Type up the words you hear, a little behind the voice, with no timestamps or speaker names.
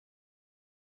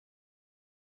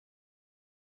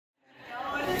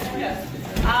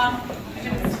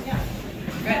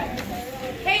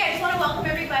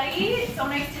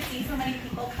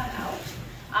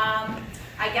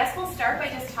I guess we'll start by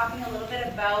just talking a little bit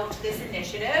about this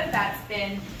initiative that's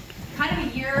been kind of a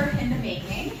year in the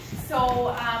making.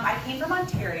 So I came from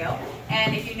Ontario,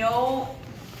 and if you know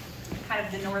kind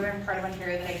of the northern part of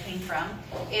Ontario that I came from,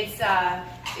 it's a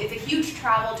huge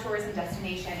travel tourism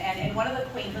destination, and in one of the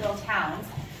quaint little towns,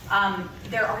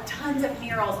 there are tons of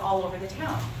murals all over the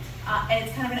town, and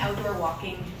it's kind of an outdoor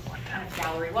walking kind of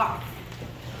gallery walk.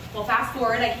 Well, fast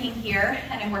forward, I came here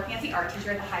and I'm working as the art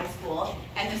teacher at the high school,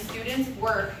 and the students'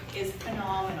 work is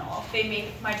phenomenal. They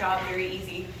make my job very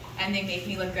easy and they make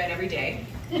me look good every day.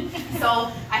 So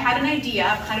I had an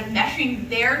idea of kind of meshing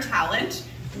their talent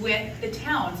with the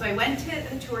town. So I went to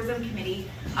the tourism committee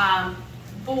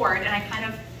board and I kind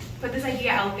of put this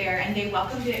idea out there, and they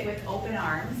welcomed it with open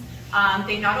arms.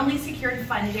 They not only secured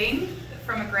funding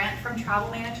from a grant from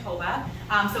Travel Manitoba,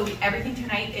 so everything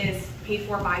tonight is paid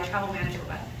for by Travel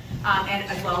Manitoba, and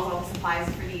as well as all the supplies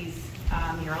for these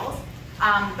murals.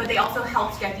 But they also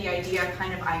helped get the idea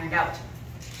kind of ironed out.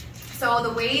 So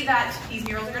the way that these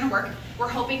murals are going to work, we're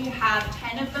hoping to have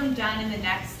 10 of them done in the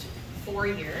next 4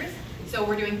 years. So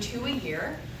we're doing 2 a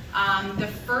year. The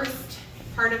first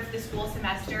part of the school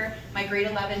semester, my grade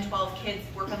 11, 12 kids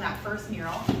work on that first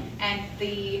mural, and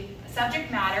the subject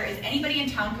matter is anybody in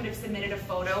town could have submitted a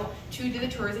photo to the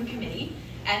tourism committee,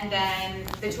 and then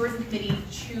the tourism committee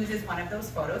chooses one of those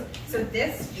photos. So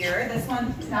this year, this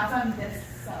one, that's on this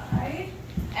side,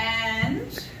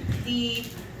 and the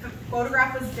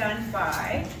photograph was done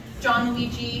by John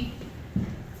Luigi,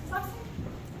 what's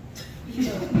his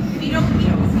last name? Vito.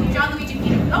 John Luigi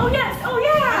Vito. Oh yes, oh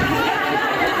yeah!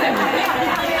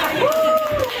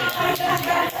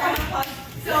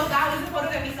 So that was the photo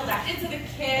that we selected. So the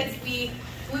kids, we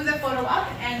blew the photo up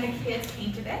and the kids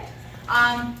painted it.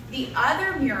 The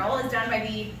other mural is done by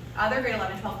the other grade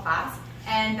 11, 12 class,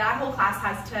 and that whole class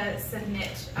has to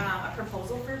submit a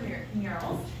proposal for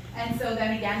murals. And so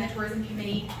then again, the tourism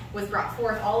committee was brought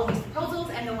forth all of these proposals,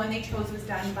 and the one they chose was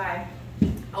done by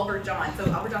Albert John. So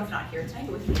Albert John's not here tonight,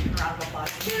 but we can give him a round of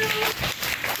applause too.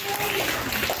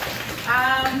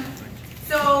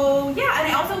 So yeah, and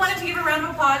I also wanted to give a round of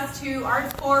applause to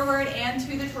Arts Forward and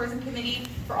to the tourism committee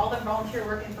for all the volunteer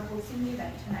work and for hosting the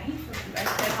event tonight. So you guys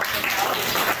could help us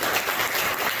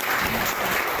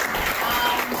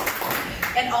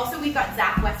out. And also we've got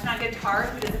Zach Weston on guitar,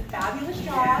 who does a fabulous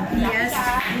job. Yes.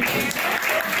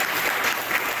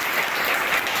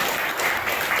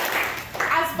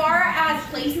 As far as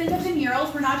placement of the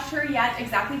murals, we're not sure yet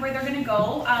exactly where they're going to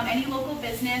go. Any local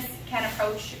business can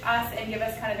approach us and give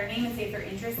us kind of their name and say if they're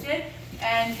interested,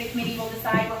 and the committee will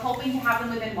decide. We're hoping to have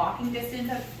them within walking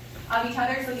distance of each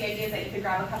other, so the idea is that you could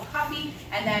grab a cup of coffee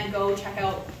and then go check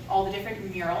out all the different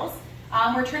murals.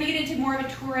 We're turning it into more of a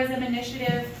tourism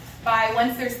initiative. By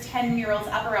once there's 10 murals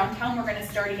up around town, we're going to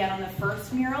start again on the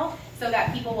first mural so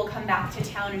that people will come back to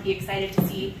town and be excited to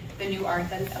see the new art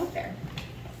that is out there.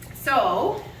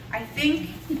 So I think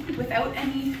without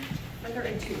any further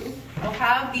ado, we'll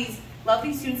have these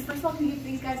lovely students. First of all, can you give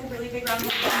these guys a really big round of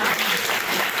applause?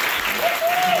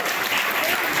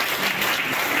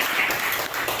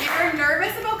 They were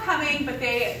nervous about coming, but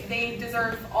they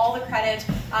deserve all the credit.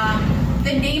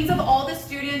 The names of all the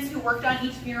students who worked on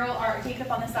each mural are taped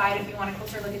up on the side if you want a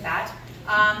closer look at that.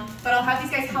 But I'll have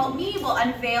these guys help me. We'll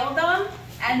unveil them,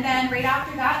 and then right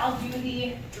after that, I'll do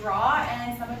the draw,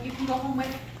 and some of you can go home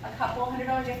with a couple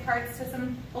 $100 gift cards to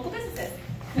some local businesses.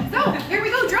 So here we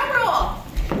go, drum roll.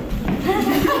 Here's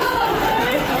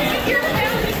the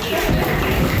family.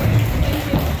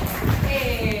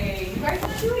 Hey, you guys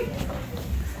want to do it?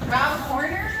 Round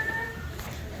corner.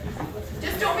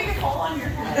 Just don't make a fall on your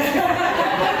head.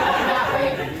 That way.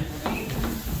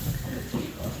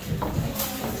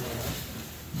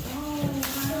 Oh,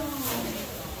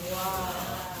 wow.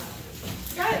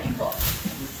 Got it, people.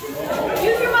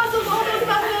 Use your muscles, all those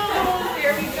muscles.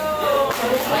 There we go. I'm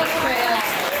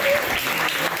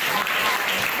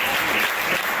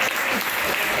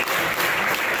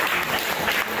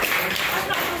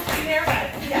not supposed to be there, but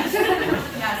yes.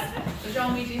 Yes. So John,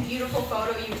 we did a beautiful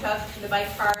photo you took in the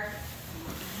bike park.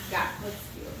 Yeah, looks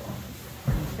beautiful.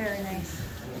 Very nice.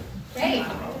 Okay.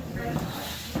 Don't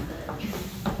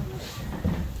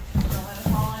let it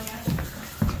fall on you.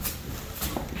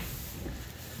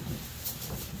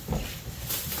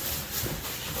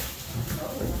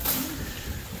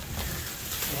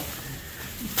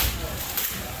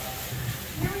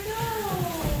 Here we go.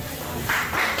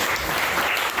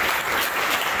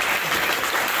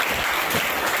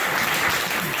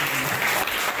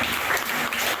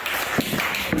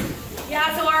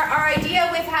 Yeah, so our idea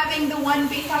with having the one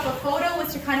based off a photo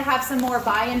was to kind of have some more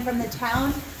buy-in from the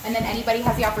town, and then anybody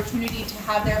has the opportunity to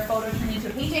have their photo turned into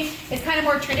a painting. It's kind of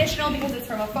more traditional because it's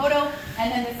from a photo,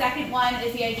 and then the second one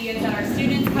is the idea that our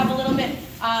students have a little bit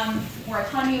more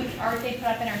autonomy with art they put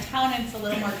up in our town, and it's a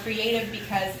little more creative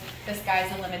because the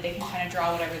sky's the limit. They can kind of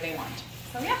draw whatever they want.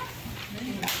 So yeah.